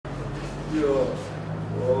Yeah,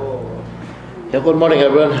 good morning,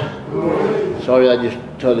 everyone. Sorry, I just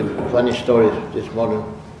told him funny stories this morning.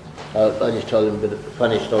 I just told him a bit of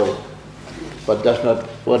funny stories. But that's not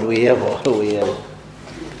what we have for.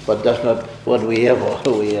 But that's not what we have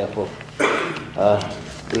for.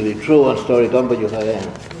 Really true one story, come but you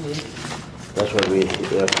can. That's what we're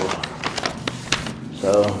here for.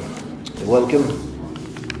 So, welcome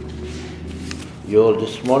you all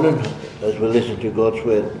this morning as we listen to God's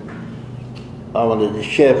word. I wanted to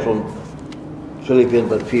share from Philippians,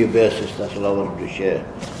 but few verses. That's what I wanted to share.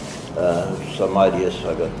 Some ideas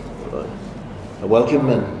I got. Welcome,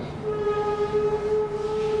 and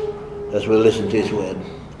as we listen to His word,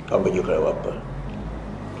 come and you grow up.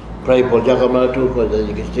 Pray for Jakamana too, because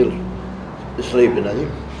you can still sleep in it.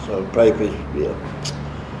 So pray for His. Yeah.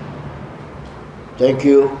 Thank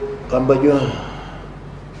you, Kambaju,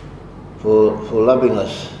 for loving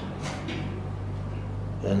us,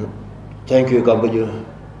 and thank you, Kambaju,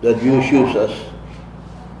 that you choose us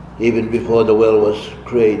even before the world was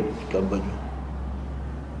created, Kambaju.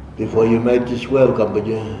 Before you made this world,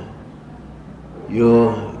 Kambaju,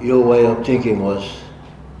 your way of thinking was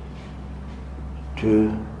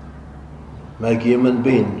to make human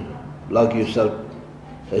being like yourself,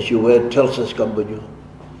 as your word tells us, Kambaju,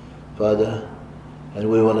 Father, and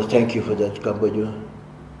we want to thank you for that, Kambaju.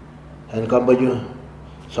 And Kambaju,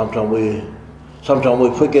 sometimes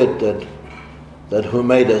we forget that who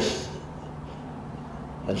made us,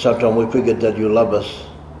 and sometimes we forget that you love us.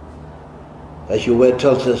 As your word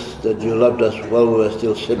tells us that you loved us while we were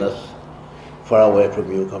still sinners, far away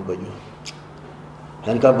from you, Kambaju.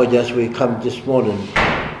 And Kambaju, as we come this morning,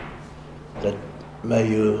 that may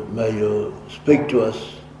you speak to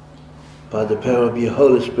us by the power of your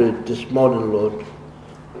Holy Spirit this morning, Lord.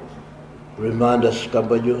 Remind us,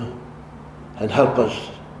 Kambaju, and help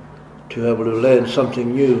us to be able to learn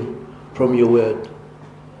something new from your word.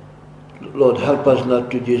 Lord, help us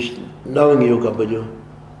not to just knowing you, Kambaju,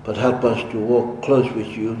 but help us to walk close with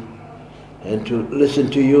you and to listen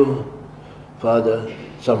to you, Father.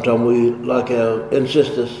 Sometimes we, like our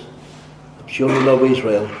ancestors, children of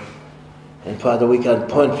Israel, and Father, we can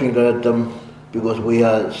point finger at them because we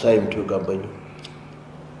are the same too, Kambaju.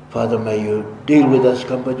 Father, may you deal with us,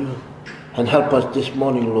 Kambaju, and help us this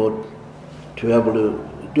morning, Lord, to be able to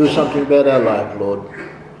do something about our life, Lord,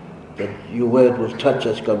 that your word will touch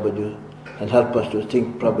us, Kambaju, and help us to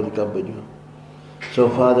think properly, Kambaju. So,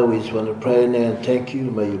 Father, we just want to pray now and thank you.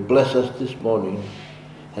 May you bless us this morning.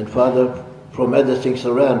 And, Father, from other things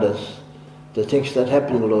around us, the things that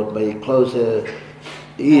happen, Lord, may you close our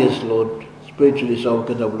ears, Lord, spiritually, so we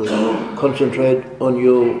can be able to concentrate on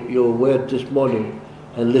your word this morning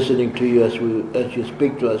and listening to you as you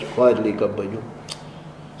speak to us quietly, Kambaju.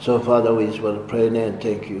 So, Father, we just want to pray now and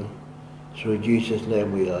thank you. Through Jesus'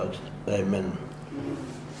 name we ask. Amen.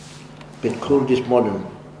 Bit cool this morning.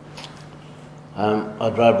 I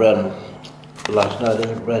drive around last night.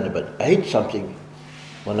 I ran about 8 something.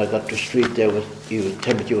 When I got to the street,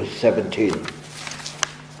 temperature was 17.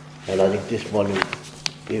 And I think this morning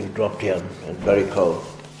it dropped down and very cold.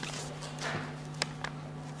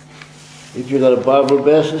 If you got a Bible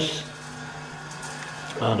verses,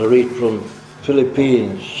 I'm going to read from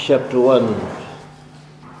Philippians Chapter 1,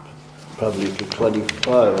 probably to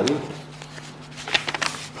 25, I think.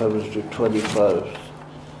 Probably to 25.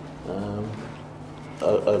 I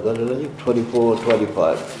got it, I think, 24 or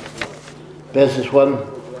 25. Verses 1.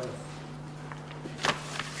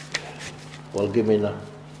 Well, give me the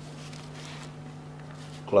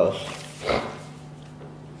class.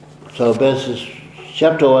 So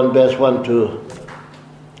chapter 1, verse 1 to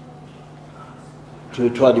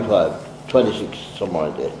 25, 26,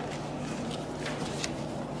 somewhere there.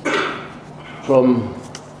 From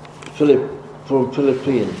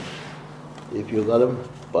Philippians, if you got them,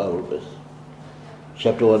 Bible verse.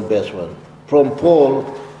 Chapter 1, verse 1. From Paul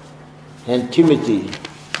and Timothy,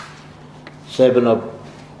 servants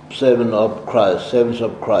of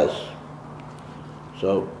Christ.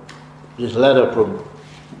 So, this letter from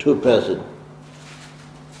 2 persons,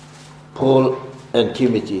 Paul and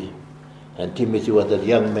Timothy. And Timothy was a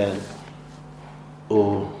young man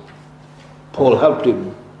who Paul helped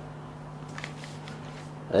him.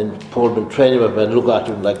 And Paul been training him and look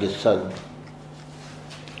after him like his son.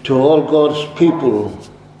 To all God's people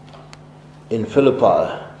in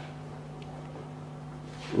Philippi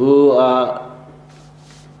who are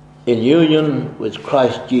in union with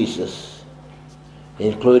Christ Jesus,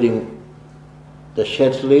 including the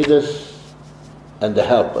church leaders and the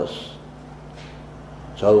helpers.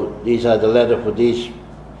 So these are the letter for these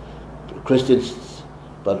Christians,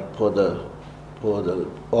 but for the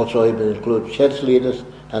also even include church leaders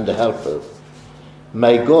and the Helper.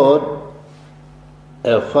 May God,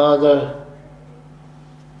 our Father,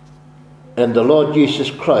 and the Lord Jesus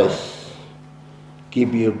Christ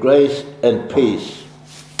give you grace and peace.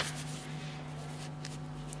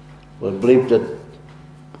 We believe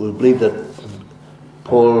that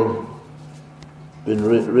Paul been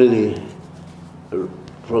really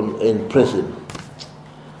from in prison.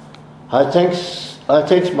 I thanks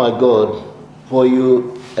my God for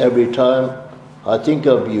you every time I think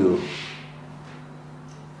of you,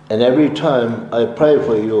 and every time I pray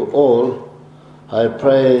for you all. I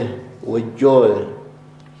pray with joy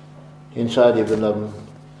inside even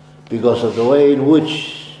because of the way in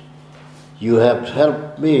which you have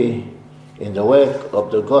helped me in the work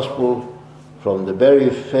of the gospel from the very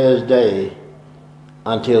first day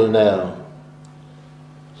until now.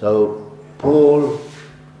 So Paul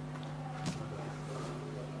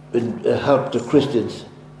helped the Christians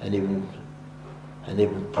and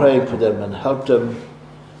even praying for them and helped them,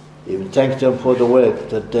 even thanked them for the work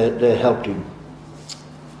that they helped him.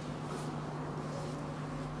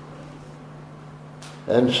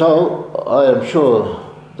 And so I am sure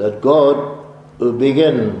that God will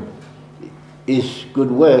begin His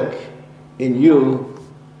good work in you,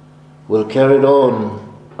 will carry it on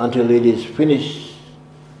until it is finished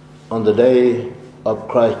on the day of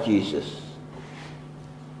Christ Jesus.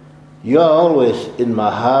 You are always in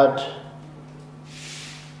my heart,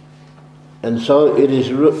 and so it is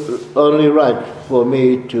only right for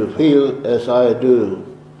me to feel as I do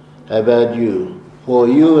about you, for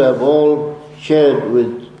you have all shared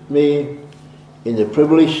with me in the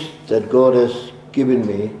privilege that God has given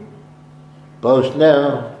me, both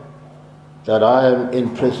now that I am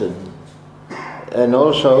in prison, and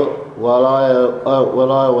also while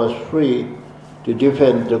I was free to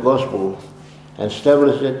defend the gospel and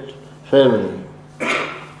establish it firmly.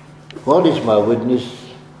 God is my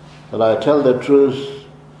witness that I tell the truth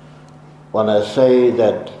when I say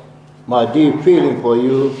that my deep feeling for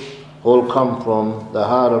you all come from the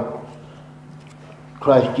heart of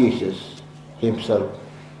Christ Jesus Himself.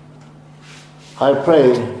 I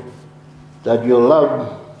pray that your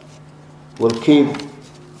love will keep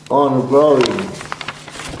on growing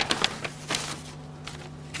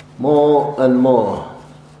more and more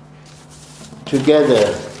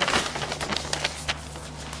together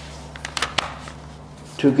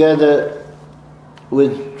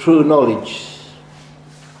with true knowledge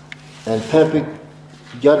and perfect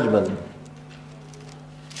judgment,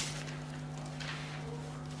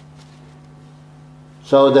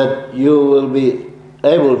 so that you will be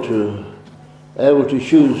able to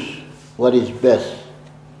choose what is best.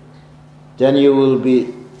 Then you will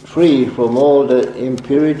be free from all the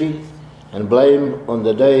impurity and blame on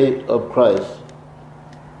the day of Christ.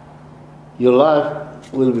 Your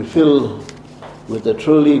life will be filled with the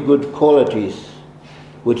truly good qualities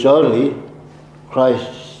which only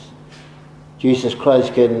Jesus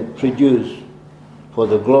Christ can produce for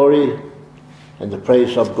the glory and the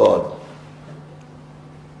praise of God.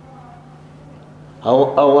 I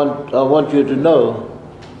want you to know,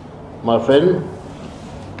 my friend,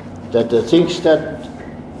 that the things that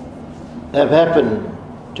have happened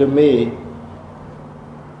to me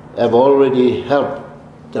have already helped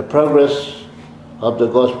the progress of the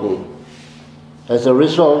gospel. As a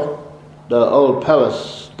result, the old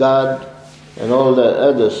palace guard and all the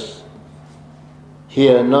others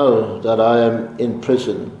here know that I am in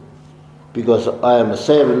prison because I am a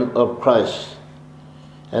servant of Christ.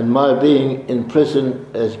 And my being in prison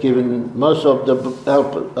has given most of the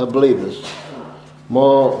believers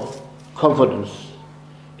more confidence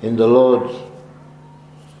in the Lord,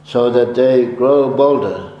 so that they grow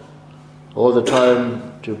bolder all the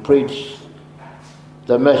time to preach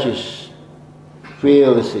the message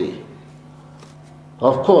fearlessly.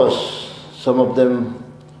 Of course, some of them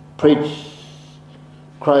preach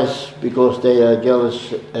Christ because they are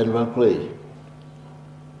jealous and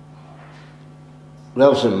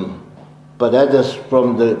loves Him, but others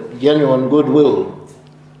from the genuine goodwill.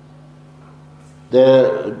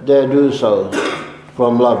 They do so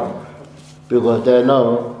from love, because they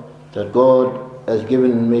know that God has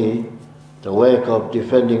given me the work of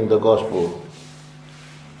defending the gospel.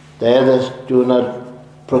 The others do not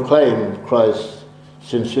proclaim Christ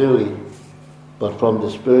sincerely, but from the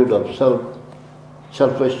spirit of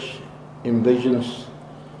selfish ambitions.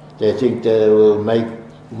 They think they will make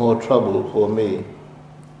more trouble for me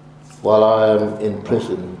while I am in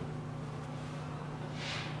prison.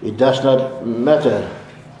 It does not matter.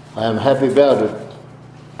 I am happy about it.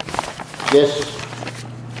 Just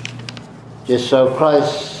so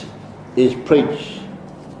Christ is preached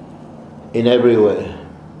in everywhere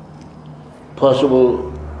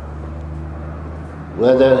possible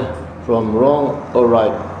whether from wrong or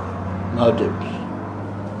right motives.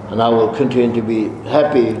 And I will continue to be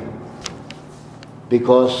happy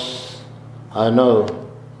because I know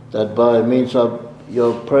that by means of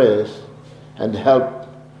your prayers and help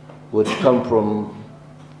which come from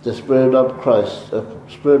the Spirit of Christ, the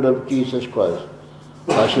Spirit of Jesus Christ,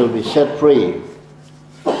 I shall be set free.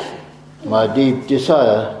 My deep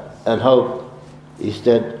desire and hope is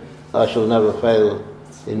that I shall never fail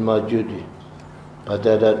in my duty, but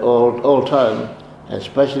that at all time, and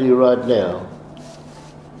especially right now,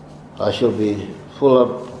 I shall be full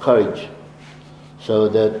of courage, so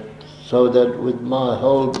that with my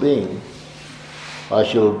whole being I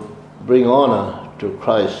shall bring honor to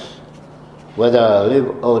Christ, whether I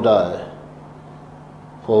live or die.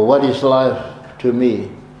 For what is life to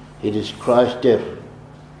me? It is Christ's death.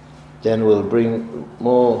 Then will bring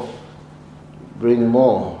more.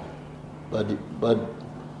 But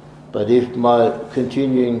if my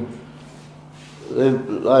continuing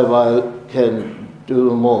life I can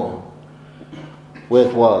do more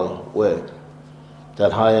worthwhile work,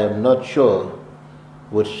 that I am not sure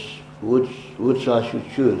which I should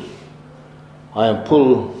choose. I am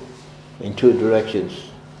pulled in two directions.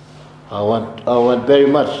 I want very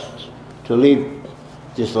much to live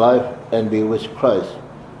this life and be with Christ,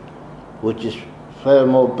 which is far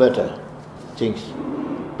more better things.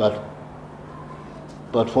 But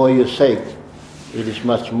for your sake, it is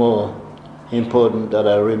much more important that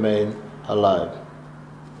I remain alive.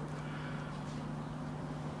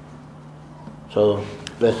 So,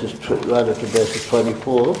 rather to verses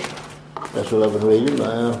 24, that's what I've been reading.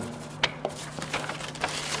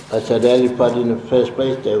 I said earlier, but in the first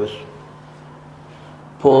place there was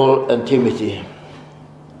Paul and Timothy,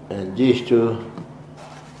 and these two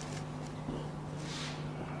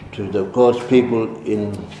to the God's people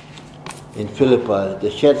in Philippi.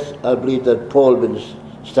 The church, I believe that Paul been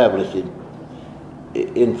established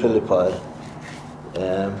in Philippi,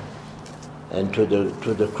 and to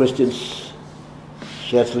the Christians,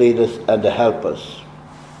 church leaders and the helpers,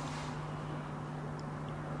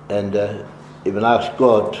 and even ask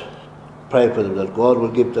God, pray for them, that God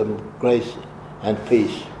will give them grace and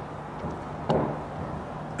peace.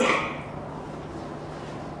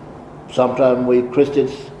 Sometimes we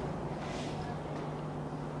Christians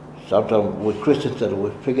that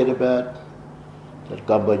we forget about that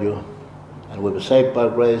come by you, and we've been saved by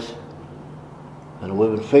grace, and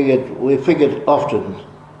we figured often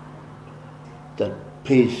that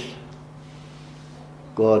peace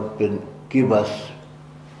God can give us.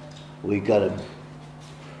 We got him.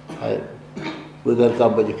 We got to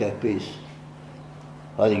come by you peace.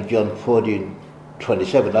 I think John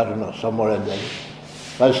 14:27. I don't know, somewhere in there.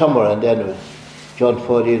 Well, somewhere in there. John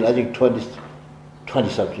 14, I think 20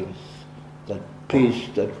 something. That peace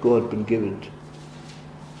that God been given.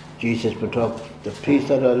 Jesus been talking. The peace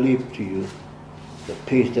that I leave to you, the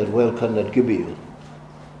peace that world cannot give you.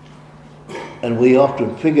 And we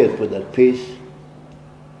often forget with that peace.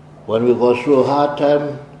 When we go through a hard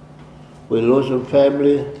time, we lose some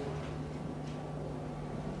family,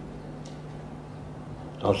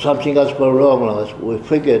 or something else go wrong with us, we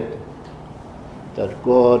forget that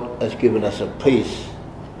God has given us a peace.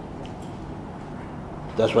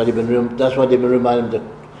 That's what they've been reminding the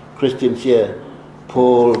Christians here.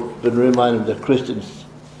 Paul been reminding the Christians,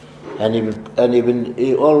 and even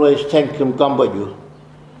he always thank him, come by you.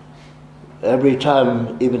 Every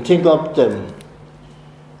time, even think of them,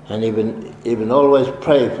 and even always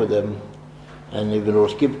pray for them, and even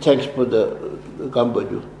always give thanks for the come by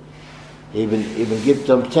you. Even give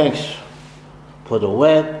them thanks for the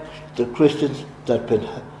work the Christians that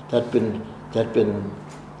been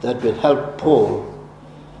helped Paul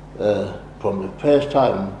from the first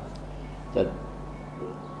time that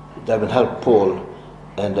been helped Paul,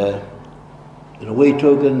 and we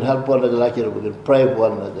too can help one another like we can pray for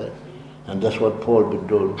one another, and that's what Paul been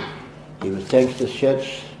doing. He was thanks the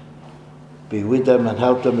church, be with them and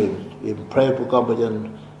help them, even pray for company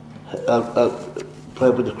and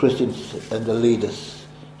pray for the Christians and the leaders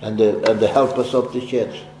and the helpers of the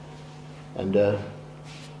church, and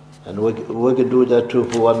we can do that too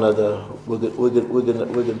for one another. We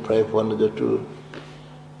can pray for one another too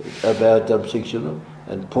about them things,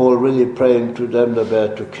 And Paul really praying to them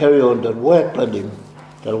about to carry on that work plan,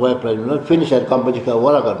 not finish that company.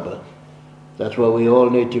 That's why we all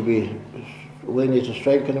need to be. We need to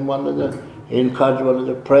strengthen one another, encourage one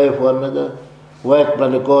another, pray for one another. Work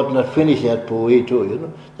plan of God not finished yet for we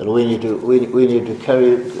too, That we need to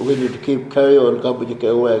keep carry on company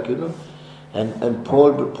work, And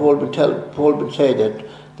Paul would say that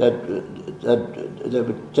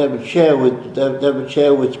they would share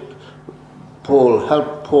with Paul,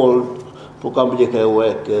 help Paul for Cambodia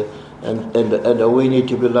work, and we need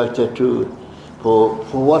to be like that too. For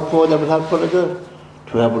what Paul will help for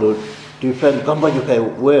to have to defend Cambodia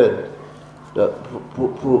word.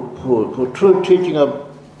 For true teaching of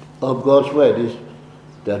God's word is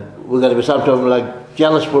that we're going to be sometimes like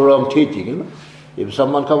jealous for wrong teaching. You know? If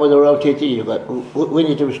someone comes with the wrong teaching, we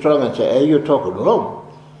need to be strong and say, "Hey, you're talking wrong.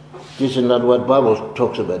 This is not what Bible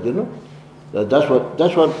talks about." You know, that's what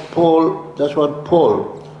Paul.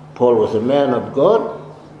 Paul was a man of God,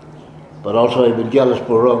 but also he was jealous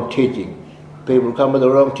for wrong teaching. People come with the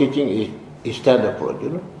wrong teaching, he stand up for it. You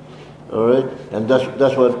know, all right, and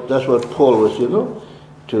that's what Paul was. You know,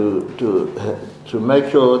 to make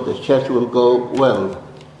sure the church will go well.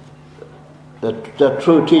 That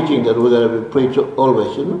true teaching that we're going to be preached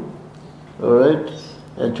always, you know, all right,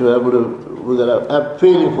 and to able to we're going to have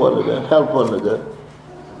feeling for it and help one another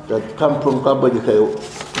that come from Cambodia,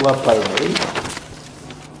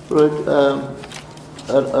 right?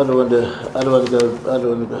 I don't want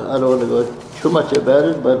to go too much about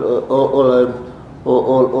it, but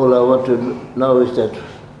all I want to know is that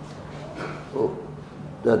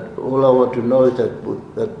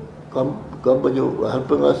Cambodia were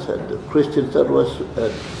helping us, and the Christians that was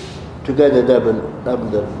together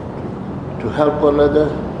to help one another,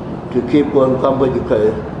 to keep going Cambodia,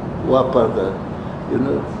 you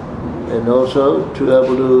know, and also to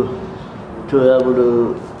able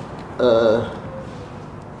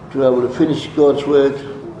to finish God's work,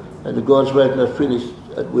 and the God's work not finished,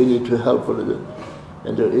 and we need to help one another,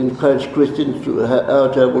 and to encourage Christians to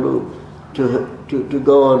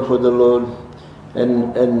go on for the Lord.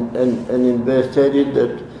 And in verse 13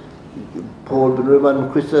 that Paul been reminding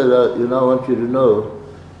Christians, I want you to know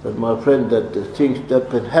that, my friend, that the things that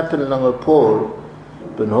been happening along with Paul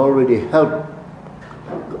been already helped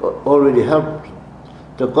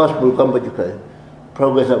the gospel come back.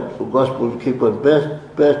 Progress of the gospel keep on.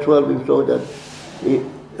 Verse 12 so that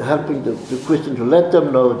helping the Christian to let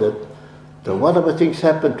them know that whatever things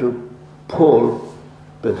happen to Paul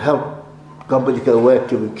been help Cambodia work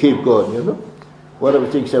to keep going, you know. Whatever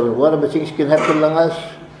things can happen along us,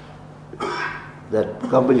 that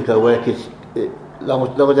Cambodia work is long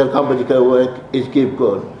as Cambodia work is keep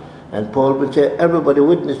going. And Paul would say, everybody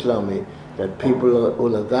witness along me, that people, all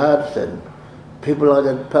the guards and people like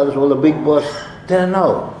that palace, all the big boss, they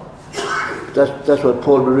know. That's what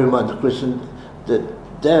Paul would remind the Christians, that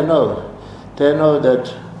they know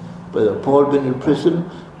that Paul been in prison,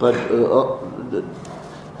 but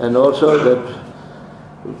and also that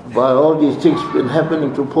by all these things been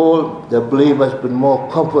happening to Paul, the believer has been more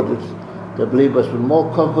confident. The believer has been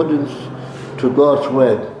more confidence to God's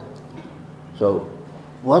word. So,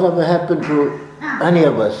 whatever happened to any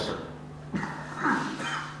of us,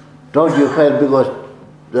 don't you fail because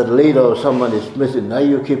the leader or someone is missing. Now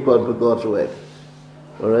you keep going for God's word.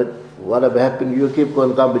 All right. Whatever happened, you keep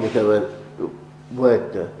going Cambodia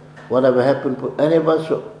work. Whatever happened to any of us,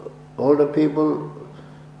 older people.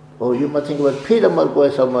 Oh, you might think about Peter might go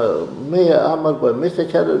somewhere, me, I might go, Mr.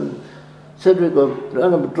 Chatham, Cedric, or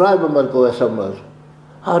driver might go somewhere.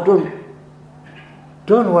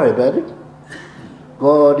 Don't worry about it.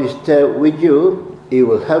 God is there with you. He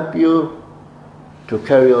will help you to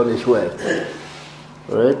carry on His work.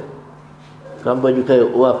 Right?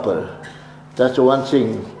 That's the one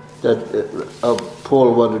thing that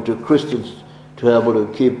Paul wanted to Christians to be able to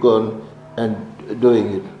keep going and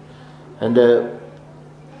doing it. And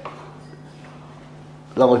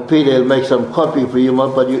long as Peter will make some copy for you,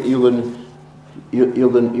 but you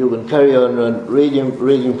can carry on and reading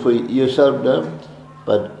for yourself now.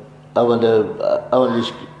 But I want to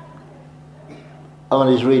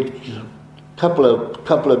read couple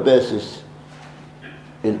of verses.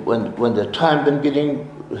 When the time been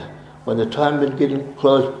getting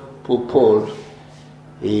close for Paul,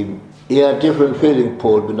 he had different feeling.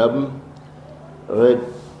 Paul been up, all right,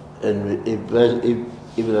 and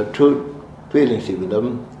even a true feelings even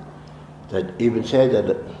them, that even say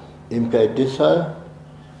that Imkai desire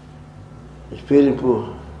is feeling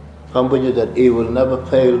for Cambodia that he will never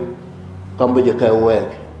fail Cambodia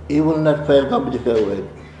work. He will not fail Cambodia work.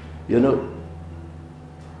 You know,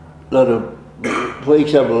 for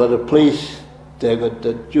example, a lot of police, they got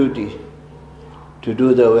the duty to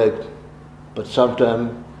do their work, but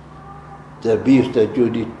sometimes they abuse their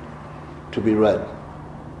duty to be right.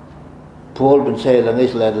 Paul been saying in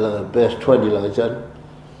this letter, verse 20,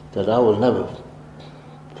 that I will never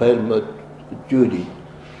fail my duty.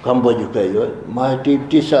 Cambodia, my deep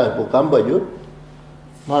desire for Cambodia,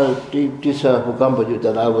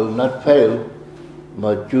 that I will not fail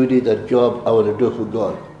my duty, that job I want to do for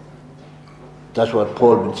God. That's what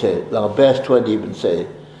Paul would say. Now verse 20 even say.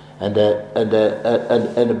 And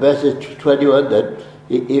the verse 21 that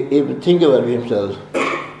he even think about himself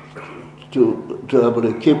to able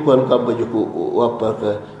to keep on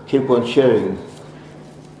keep on sharing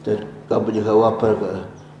that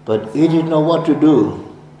but he didn't know what to do.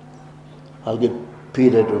 I'll get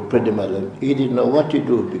Peter to print him out. He didn't know what to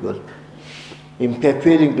do because in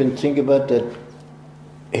feeling been thinking about that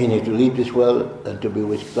he need to leave this world and to be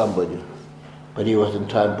with Cambodia. But he was in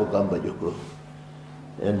time for Cambodia.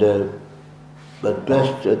 And but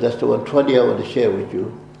that's the 120 I want to share with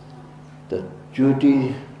you. The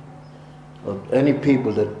duty of any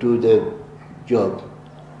people that do their job,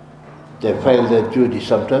 they fail their duty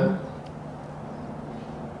sometimes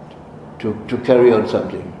to carry on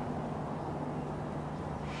something.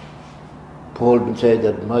 Paul would say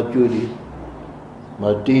that my duty,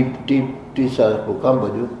 my deep desire for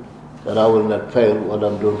Cambodia, that I will not fail what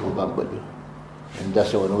I'm doing for Cambodia. And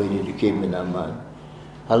that's the one we need to keep in our mind.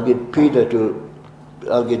 I'll get Peter to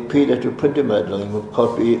print him out a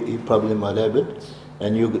copy. He probably might have it,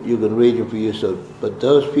 and you can read it for yourself. But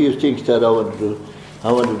those few things that I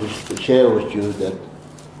wanted to share with you, that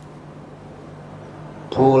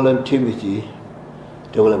Paul and Timothy,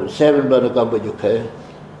 they will have 7 brothers come to UK,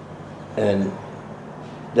 and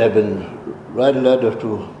they've been writing letters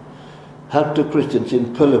to help the Christians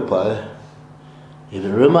in Philippi. You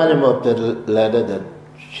can remind them of that letter that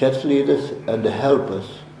church leaders and the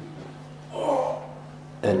helpers,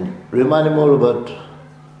 and remind them all about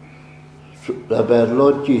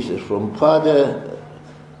Lord Jesus, from Father,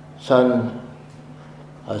 Son,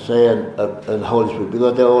 Isaiah, and Holy Spirit,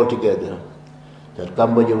 because they're all together. That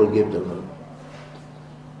Cambodia will give them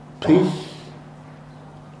peace,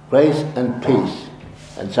 grace and peace.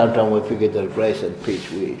 And sometimes we forget that grace and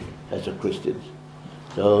peace we as a Christians.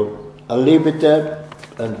 So I'll leave it there,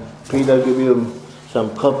 and Peter will give you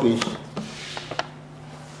some copies.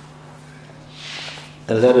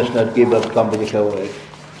 And let us not give up Cambodia away.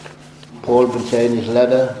 Paul will say in his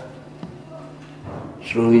letter,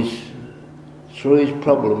 through his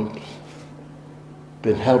problems,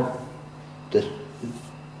 been help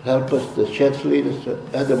us, the church leaders, to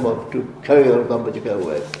carry on Cambodia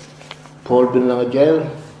away. Paul been in jail,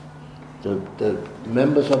 the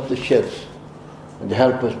members of the church and the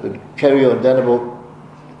helpers been carry on. Then about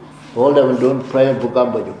all they've been doing, praying for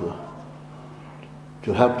Cambodia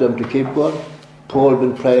to help them to keep going. Paul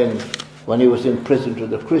been praying when he was in prison to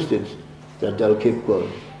the Christians that they'll keep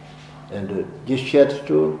going. And this church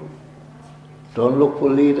too, don't look for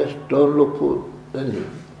leaders, don't look for anything.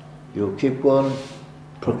 You keep on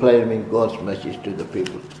proclaiming God's message to the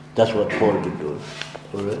people. That's what Paul been doing.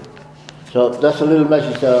 All right? So that's a little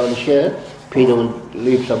message that I want to share. Peter will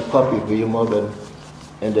leave some copy for you, Morgan,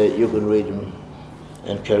 and you can read them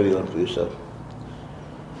and carry on for yourself.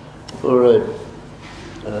 All right.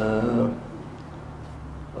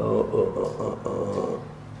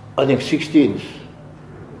 I think 16th,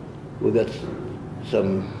 we got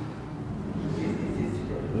some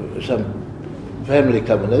family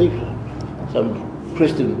coming, I think, some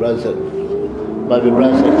Christian brothers, maybe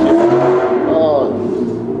brothers and sisters.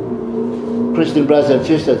 Christian brothers and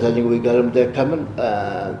sisters, I think we got them, they're coming.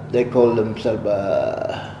 They call themselves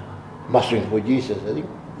Mustering for Jesus, I think.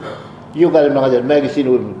 You got them, that magazine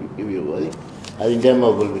will give you, I think them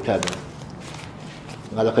will be coming.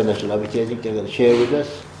 I think they're going to share with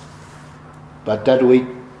us. But that week,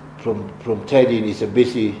 from 13 is a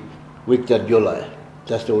busy week, that July.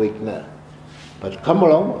 That's the week now. But come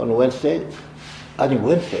along on Wednesday, I think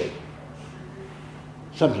Wednesday,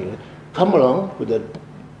 something. Come along with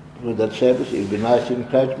that service. It'll be nice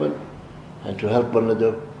encouragement and to help one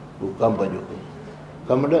another who come by you.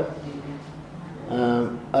 Come on up.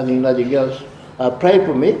 I think nothing else. Pray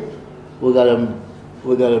for me. We got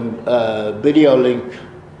a video link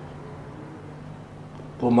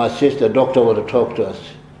for my sister. Doctor want to talk to us.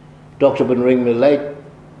 Doctor been ringing me late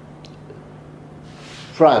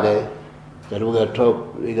Friday that we're gonna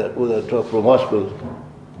talk from hospital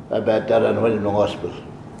about that and when in the hospital.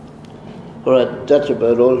 All right, that's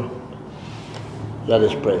about all. Let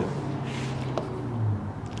us pray.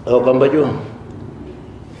 Oh, Kambaju,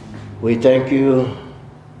 we thank you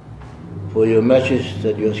for your message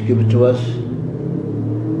that you have given to us.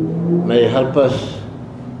 May you help us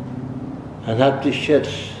and help this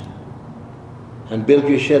church and build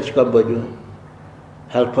your church, Kambaju.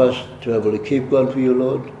 Help us to be able to keep going for you,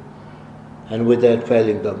 Lord, and without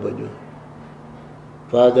failing, Kambaju.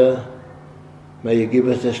 Father, may you give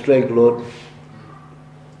us the strength, Lord.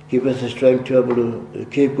 Give us the strength to be able to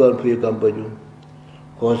keep going for you, Kambaju.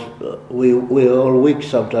 Because we're all weak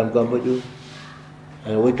sometimes, Kambaju.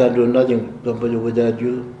 And we can do nothing, company, without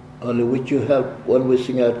you. Only with your help when we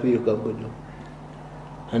sing out for you, company.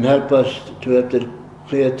 And help us to have the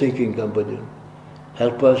clear thinking, company.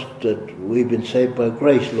 Help us that we've been saved by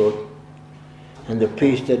grace, Lord, and the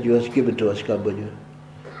peace that you have given to us, company.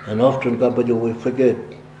 And often, company, we forget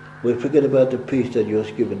about the peace that you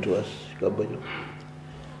have given to us, company.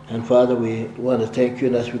 And Father, we want to thank you,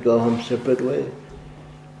 and as we go home separate way,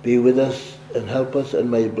 be with us and help us, and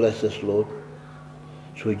may you bless us, Lord.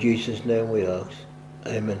 Through Jesus' name we ask.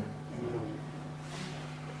 Amen.